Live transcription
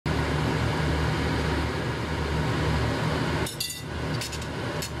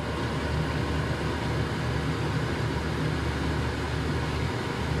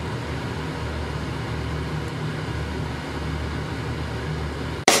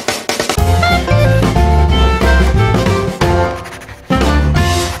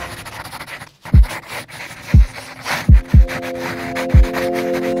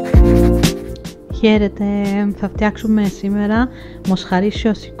Χαίρετε, θα φτιάξουμε σήμερα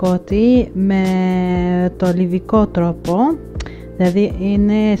μοσχαρίσιο σικώτι με το λιβικό τρόπο, δηλαδή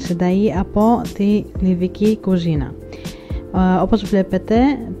είναι συνταγή από τη λιβυκή κουζίνα. Όπως βλέπετε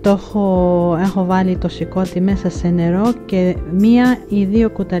έχω βάλει το σικώτι μέσα σε νερό και 1 ή 2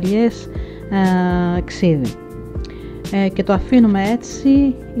 κουταλιές ξύδι και το αφήνουμε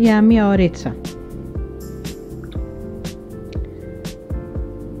έτσι για 1 ωρίτσα.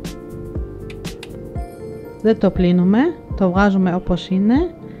 Δεν το πλύνουμε, το βγάζουμε όπως είναι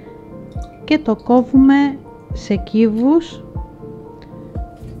και το κόβουμε σε κύβους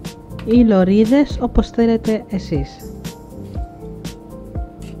ή λωρίδες όπως θέλετε εσείς.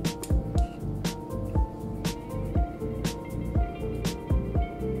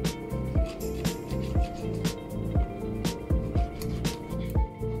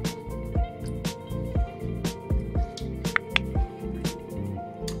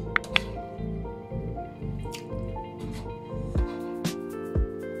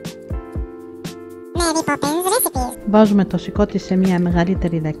 Βάζουμε το σικώτι σε μια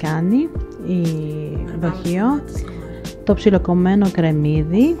μεγαλύτερη λεκάνη ή δοχείο, το ψιλοκομμένο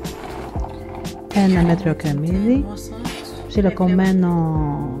κρεμμύδι, 1 μέτριο κρεμμύδι,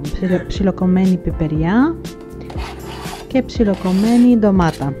 ψιλοκομμένη πιπεριά και ψιλοκομμένη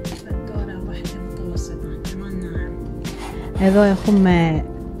ντομάτα. Εδώ έχουμε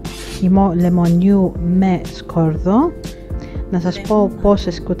χυμό λεμονιού με σκόρδο. Να σας πω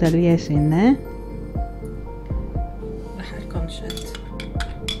πόσες κουταλιές είναι.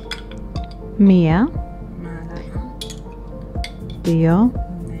 1, 2,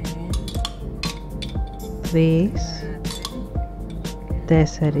 3,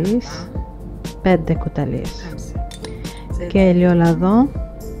 4, 5 κουταλιές και ελαιόλαδο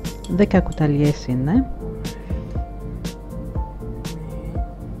 10 κουταλιές είναι.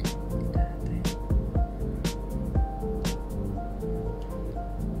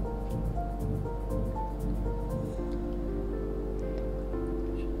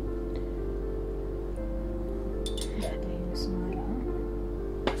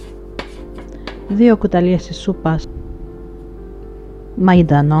 Δύο κουταλιές της σούπας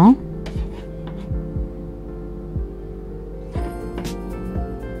μαϊντανό,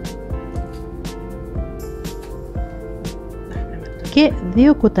 και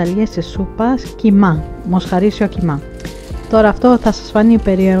 2 κουταλιές της σούπας κιμά, μοσχαρίσιο κιμά. Τώρα αυτό θα σας φανεί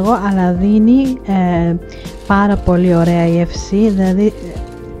περίεργο, αλλά δίνει πάρα πολύ ωραία γεύση, δηλαδή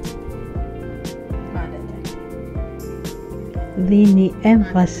δίνει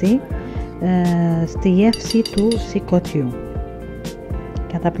έμφαση στη γεύση του σικωτιού.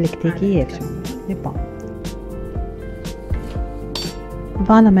 Καταπληκτική γεύση. Λοιπόν,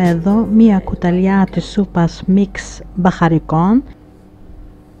 βάλαμε εδώ 1 κουταλιά της σούπας μίξ μπαχαρικών,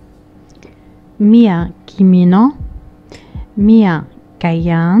 1 κιμίνο, 1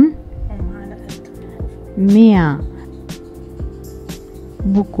 καγιάν, 1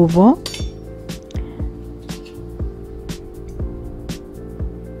 μπουκούβο,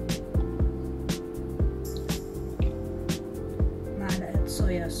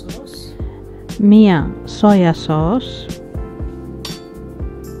 1 σόια σος,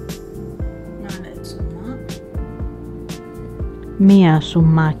 1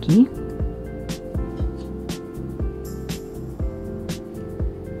 σουμάκι,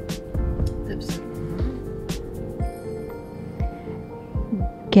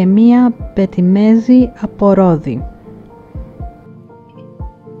 και 1 πετιμέζι από ρόδι.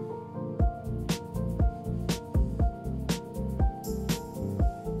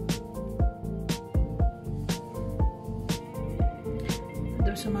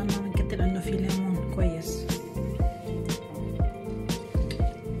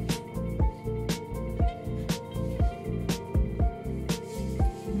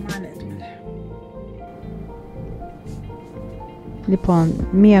 Λοιπόν,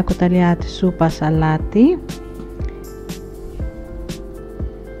 1 κουταλιά της σούπας αλάτι,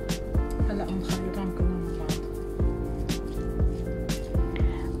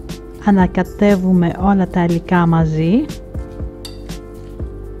 ανακατεύουμε όλα τα υλικά μαζί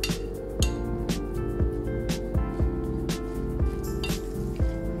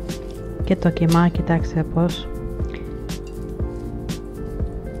και το κιμά, κοιτάξτε πως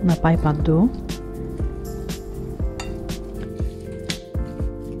να πάει παντού.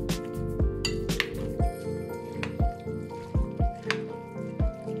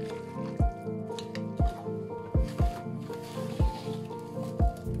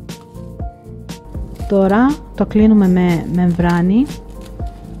 Τώρα το κλείνουμε με μεμβράνη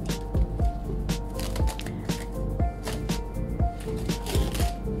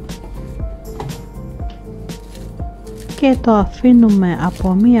και το αφήνουμε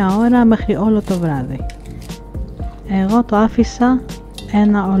από 1 ώρα μέχρι όλο το βράδυ. Εγώ το άφησα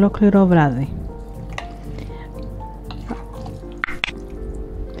ένα ολόκληρο βράδυ.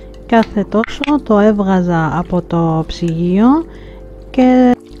 Κάθε τόσο το έβγαζα από το ψυγείο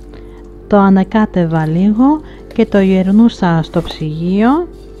και το ανακάτευα λίγο και το γυρνούσα στο ψυγείο,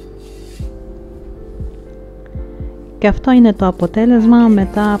 και αυτό είναι το αποτέλεσμα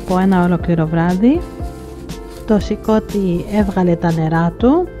μετά από ένα ολόκληρο βράδυ. Το σικώτι έβγαλε τα νερά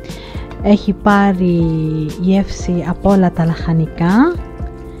του, έχει πάρει γεύση από όλα τα λαχανικά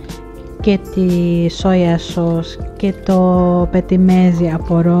και τη σόια σος και το πετιμέζι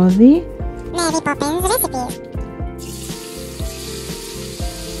από ρόδι.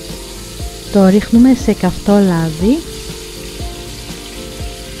 Το ρίχνουμε σε καυτό λάδι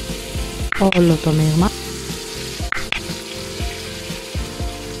όλο το μείγμα.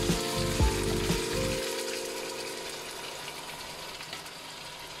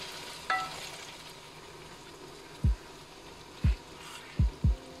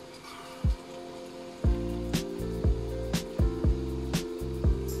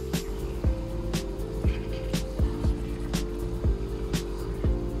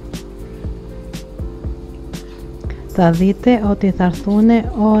 Θα δείτε ότι θα έρθουν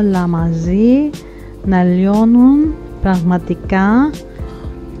όλα μαζί να λιώνουν πραγματικά.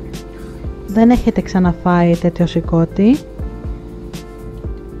 Δεν έχετε ξαναφάει τέτοιο σικώτι.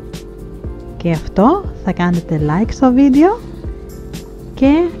 Και αυτό θα κάνετε like στο βίντεο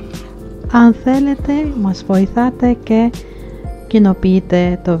και αν θέλετε μας βοηθάτε και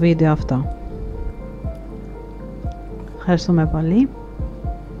κοινοποιείτε το βίντεο αυτό. Ευχαριστούμε πολύ.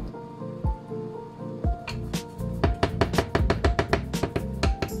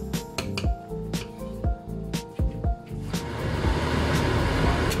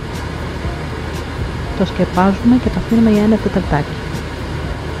 Το σκεπάζουμε και το αφήνουμε για 1 τεταρτάκι.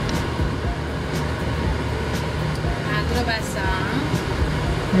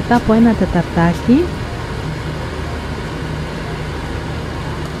 Μετά από 1 τεταρτάκι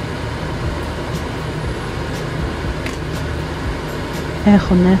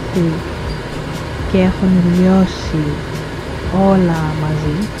έχουν έρθει και έχουν λιώσει όλα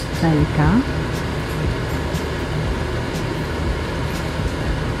μαζί τα υλικά.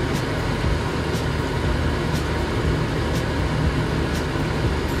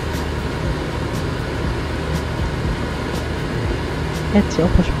 Έτσι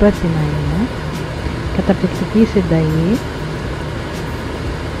όπως πρέπει να είναι. Καταπληκτική συνταγή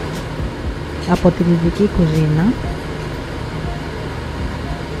από τη Λιβυκή κουζίνα.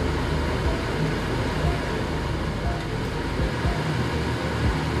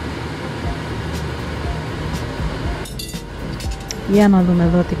 Για να δούμε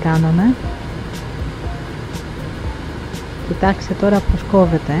εδώ τι κάναμε. Κοιτάξτε τώρα πως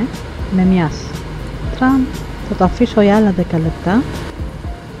κόβεται με μιας. Τραμ. Θα το αφήσω για άλλα 10 λεπτά.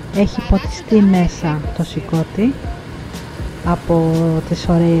 Έχει ποτιστεί μέσα το σικώτι από τις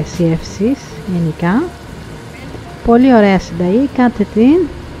ωραίες γεύσεις γενικά. Πολύ ωραία συνταγή, κάντε την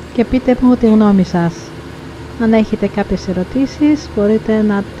και πείτε μου τη γνώμη σας. Αν έχετε κάποιες ερωτήσεις μπορείτε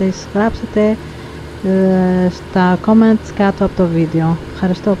να τις γράψετε στα comments κάτω από το βίντεο.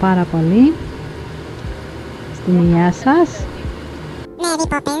 Ευχαριστώ πάρα πολύ. Στην υγεία σας.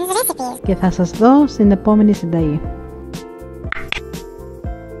 Και θα σας δω στην επόμενη συνταγή.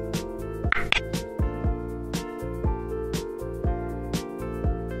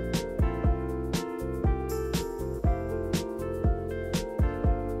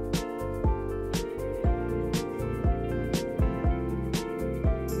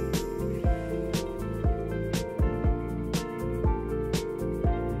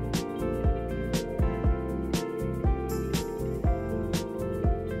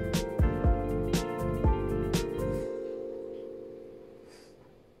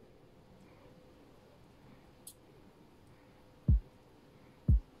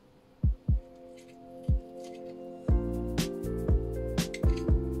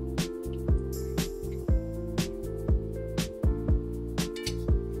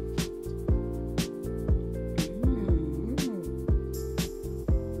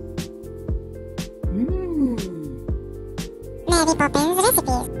 Poppins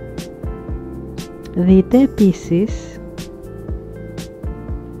recipes. Δείτε επίσης